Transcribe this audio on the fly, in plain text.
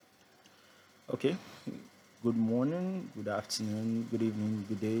Okay. Good morning, good afternoon, good evening,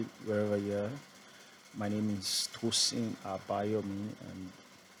 good day, wherever you are. My name is Tosin Abayomi, and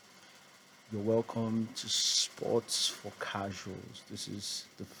you're welcome to Sports for Casuals. This is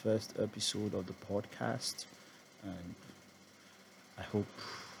the first episode of the podcast, and I hope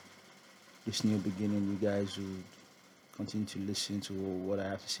this new beginning, you guys will continue to listen to what I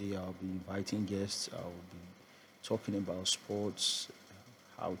have to say. I'll be inviting guests, I'll be talking about sports,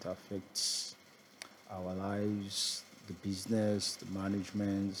 how it affects our lives, the business, the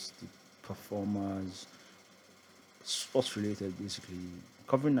management, the performers, sports related basically,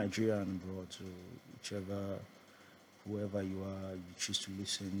 covering Nigeria and abroad. So whichever whoever you are, you choose to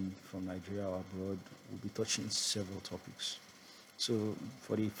listen from Nigeria or abroad, we'll be touching several topics. So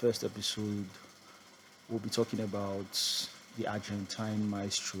for the first episode, we'll be talking about the Argentine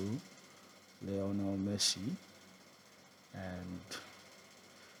maestro, Lionel Messi. And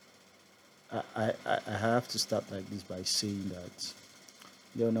I have to start like this by saying that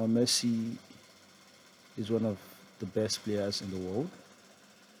Lionel Messi is one of the best players in the world,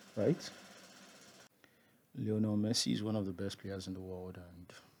 right? Lionel Messi is one of the best players in the world,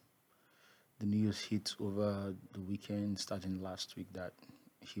 and the news hit over the weekend, starting last week, that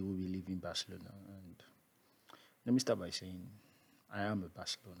he will be leaving Barcelona. And let me start by saying I am a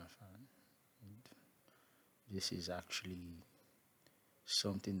Barcelona fan. And this is actually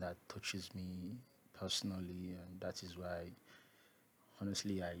something that touches me personally, and that is why,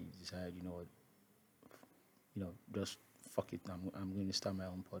 honestly, I decided, just fuck it. I'm going to start my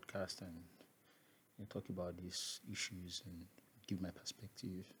own podcast and talk about these issues and give my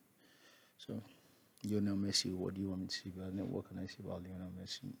perspective. So, Lionel Messi, what do you want me to say about it? What can I say about Lionel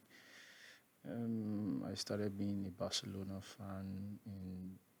Messi? I started being a Barcelona fan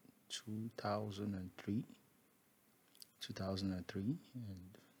in 2003, 2003,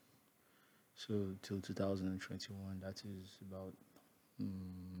 and so till 2021, that is about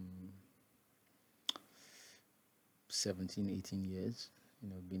um, 17, 18 years,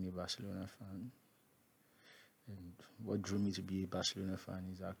 being a Barcelona fan. And what drew me to be a Barcelona fan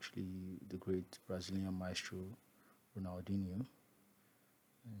is actually the great Brazilian maestro Ronaldinho.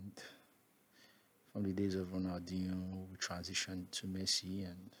 And from the days of Ronaldinho, we transitioned to Messi,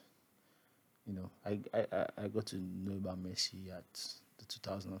 and I got to know about Messi at the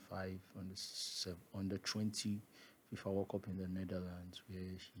 2005 under 20 FIFA World Cup in the Netherlands, where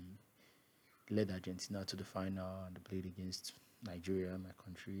he led Argentina to the final and played against Nigeria, my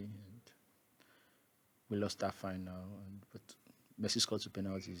country, and we lost that final. But Messi scored two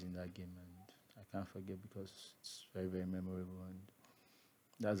penalties in that game, and I can't forget because it's very very memorable, and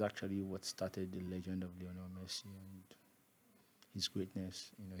that's actually what started the legend of Lionel Messi and his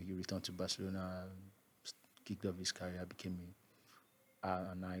greatness. He returned to Barcelona, kicked off his career, became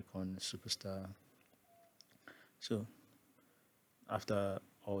an icon, superstar. So after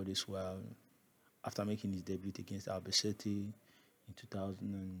all this while, after making his debut against Albacete in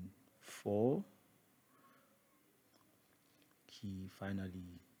 2004, he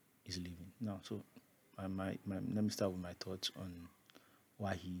finally is leaving. Now, so let me start with my thoughts on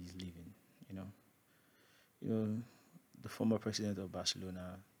why he is leaving. You know, you know, the former president of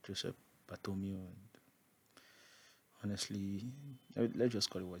Barcelona, Josep Bartomeu, and honestly, let's just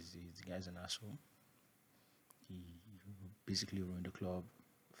call it what it is. The guy's an asshole. He basically ruined the club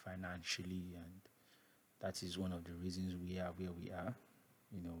financially, and that is one of the reasons we are where we are.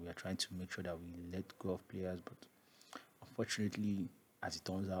 We are trying to make sure that we let go of players, but unfortunately, as it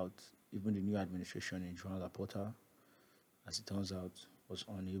turns out, even the new administration in Joan Laporta, as it turns out, was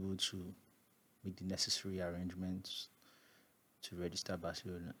unable to make the necessary arrangements to register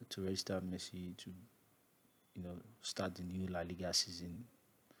Barcelona, to register Messi, to start the new La Liga season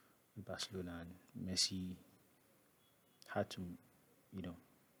with Barcelona. And Messi had to, you know,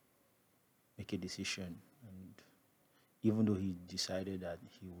 make a decision. And even though he decided that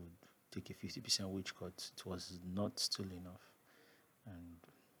he would take a 50% wage cut, it was not still enough. And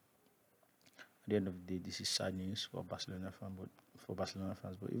at the end of the day, this is sad news for Barcelona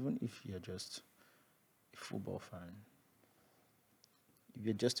fans. But even if you're just a football fan, if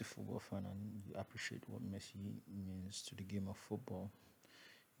you're just a football fan and you appreciate what Messi means to the game of football,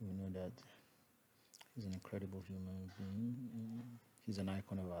 you will know that he's an incredible human being. He's an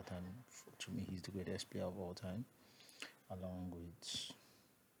icon of our time. To me, he's the greatest player of all time, along with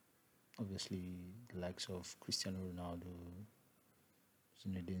obviously the likes of Cristiano Ronaldo,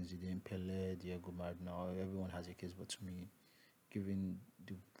 Zinedine Zidane, Pele, Diego Maradona. Everyone has a case, but to me, given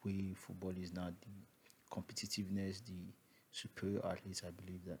the way football is now, the competitiveness, the superior athletes, I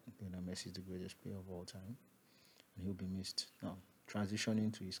believe that Lionel Messi is the greatest player of all time, and he'll be missed. Now,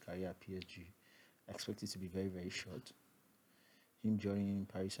 transitioning to his career at PSG. I expect it to be very, very short. Him joining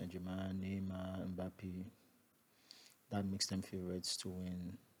Paris Saint Germain, Neymar, Mbappe, that makes them favorites to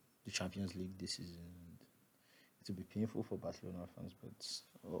win the Champions League this season. And it will be painful for Barcelona fans,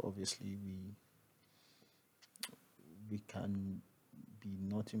 but obviously we can be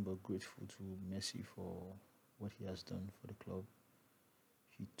nothing but grateful to Messi for what he has done for the club.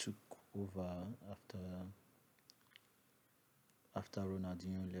 He took over after after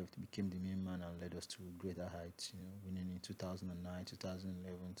Ronaldinho left, became the main man and led us to greater heights, winning in 2009,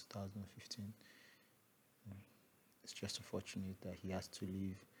 2011, 2015. It's just unfortunate that he has to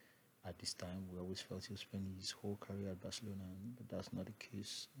leave at this time. We always felt he'll spend his whole career at Barcelona, but that's not the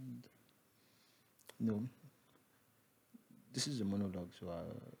case. And, no, this is a monologue, so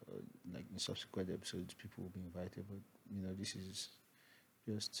like in subsequent episodes, people will be invited. But this is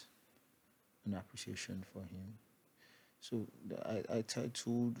just an appreciation for him. So I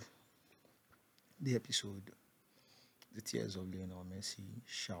titled the episode "The Tears of Lionel Messi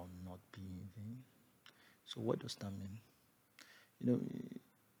Shall Not Be in Vain." So what does that mean? You know,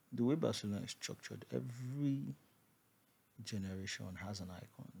 the way Barcelona is structured, every generation has an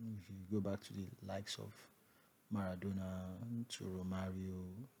icon. If you go back to the likes of Maradona, to Romario,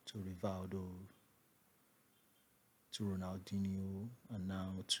 to Rivaldo, to Ronaldinho, and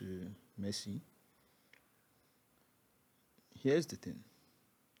now to Messi. Here's the thing.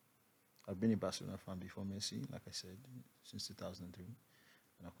 I've been a Barcelona fan before Messi, like I said, since 2003.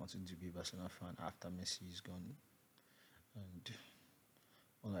 And I'll continue to be a Barcelona fan after Messi is gone. And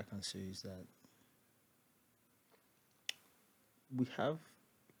all I can say is that we have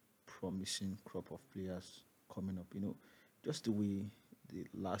promising crop of players coming up. Just the way the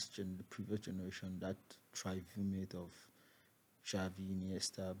previous generation, that triumvirate of Xavi,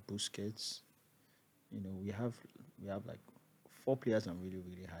 Iniesta, Busquets. We have like four players I'm really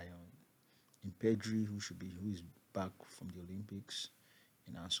really high on. In Pedri, who is back from the Olympics,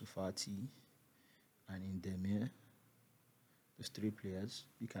 in Ansu Fati, and in Demir. Those three players.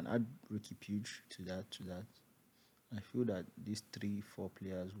 You can add Ricky Puig to that. I feel that these 3, 4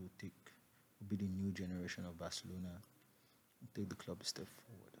 players will be the new generation of Barcelona, will take the club a step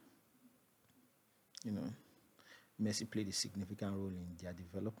forward. Messi played a significant role in their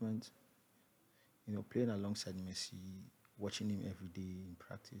development. Playing alongside Messi, watching him every day in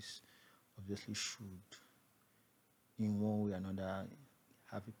practice, obviously should, in one way or another,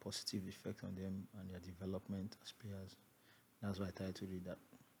 have a positive effect on them and their development as players. That's why I titled it that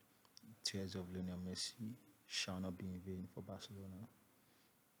Tears of Lionel Messi shall not be in vain for Barcelona.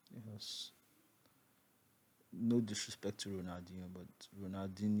 Because no disrespect to Ronaldinho, but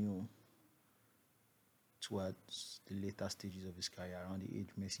Ronaldinho, towards the later stages of his career, around the age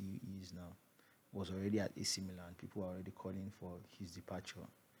Messi is now, was already at AC Milan. People are already calling for his departure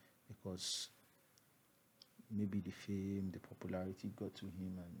because maybe the fame, the popularity got to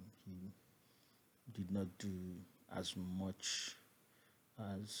him and he did not do as much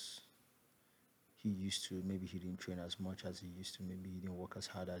as he used to. Maybe he didn't train as much as he used to. Maybe he didn't work as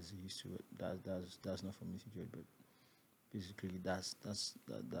hard as he used to. That's not for me to judge, but basically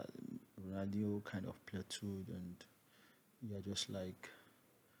that Ronaldo kind of plateaued, and you're just like,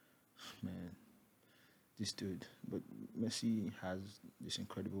 man, this dude. But Messi has this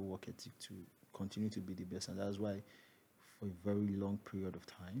incredible work ethic to continue to be the best, and that's why for a very long period of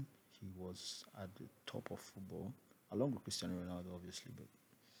time he was at the top of football, along with Cristiano Ronaldo, obviously, but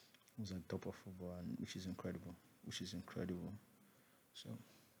he was at the top of football, and which is incredible. So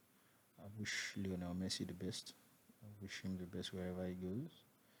I wish Lionel Messi the best. I wish him the best wherever he goes,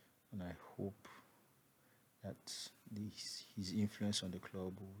 and I hope that his influence on the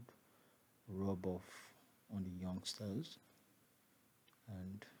club would rub off on the youngsters,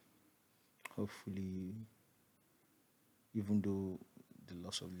 and hopefully, even though the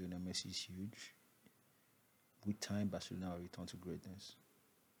loss of Lionel Messi is huge, with time Barcelona will return to greatness.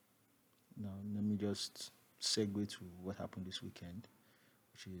 Now, let me just segue to what happened this weekend,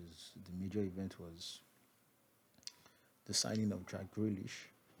 which is the major event was the signing of Jack Grealish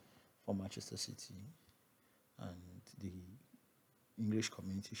for Manchester City and the English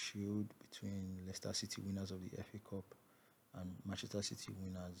Community Shield between Leicester City, winners of the FA Cup, and Manchester City,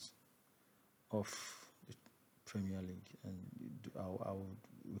 winners of the Premier League. And I'll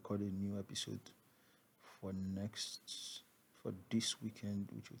record a new episode for this weekend,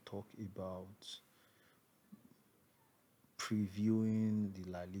 which will talk about previewing the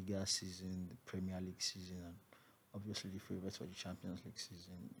La Liga season, the Premier League season, and obviously the favourites for the Champions League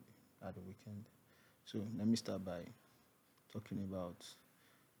season at the weekend. So let me start by talking about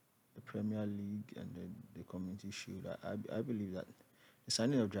the Premier League and the Community Shield. I believe that The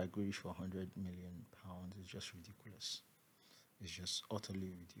signing of Jack Grealish for £100 million is just ridiculous. It's just utterly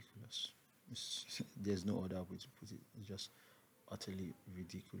ridiculous. There's no other way to put it. It's just utterly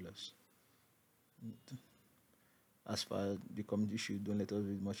ridiculous. As far as the community shield, don't let us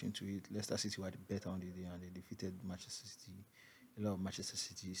read much into it. Leicester City were the better on the day and they defeated Manchester City. A lot of Manchester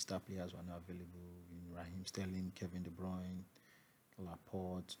City star players were not available. Raheem Sterling, Kevin De Bruyne,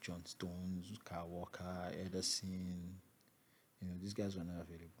 Laporte, John Stones, Kyle Walker, Ederson. These guys were not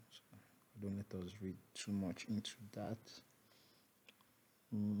available. So don't let us read too much into that.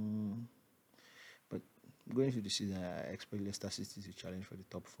 But going into the season, I expect Leicester City to challenge for the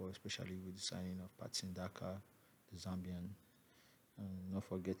top four, especially with the signing of Patson Daka, the Zambian, and not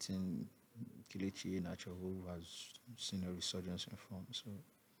forgetting Kelechi Iheanacho, who has seen a resurgence in form. So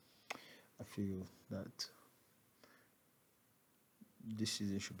I feel that this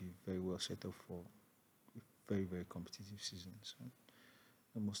season should be very well set up for a very, very competitive season. So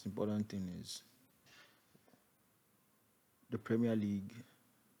the most important thing is the Premier League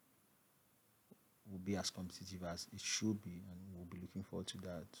will be as competitive as it should be, and we'll be looking forward to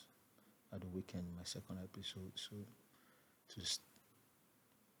that at the weekend, my second episode. So to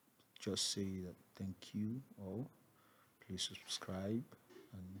just say that thank you all. Please subscribe,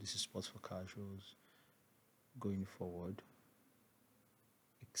 and this is Sports for Casuals. Going forward,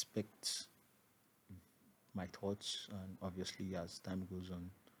 expect my thoughts, and obviously as time goes on,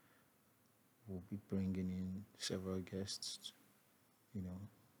 we'll be bringing in several guests,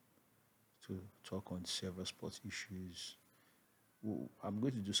 to talk on several sports issues. I'm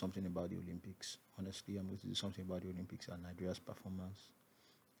going to do something about the Olympics. Honestly, I'm going to do something about the Olympics and Nigeria's performance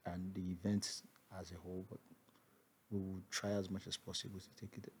and the events as a whole, but we will try as much as possible to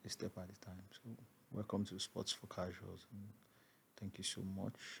take it a step at a time. So welcome to Sports for Casuals, and thank you so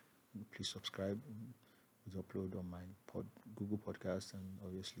much. And please subscribe. We'll upload on my Google Podcast and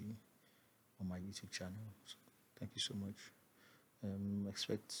obviously on my YouTube channel. So thank you so much.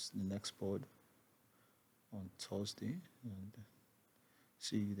 Expect the next pod on Thursday, and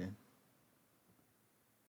see you then.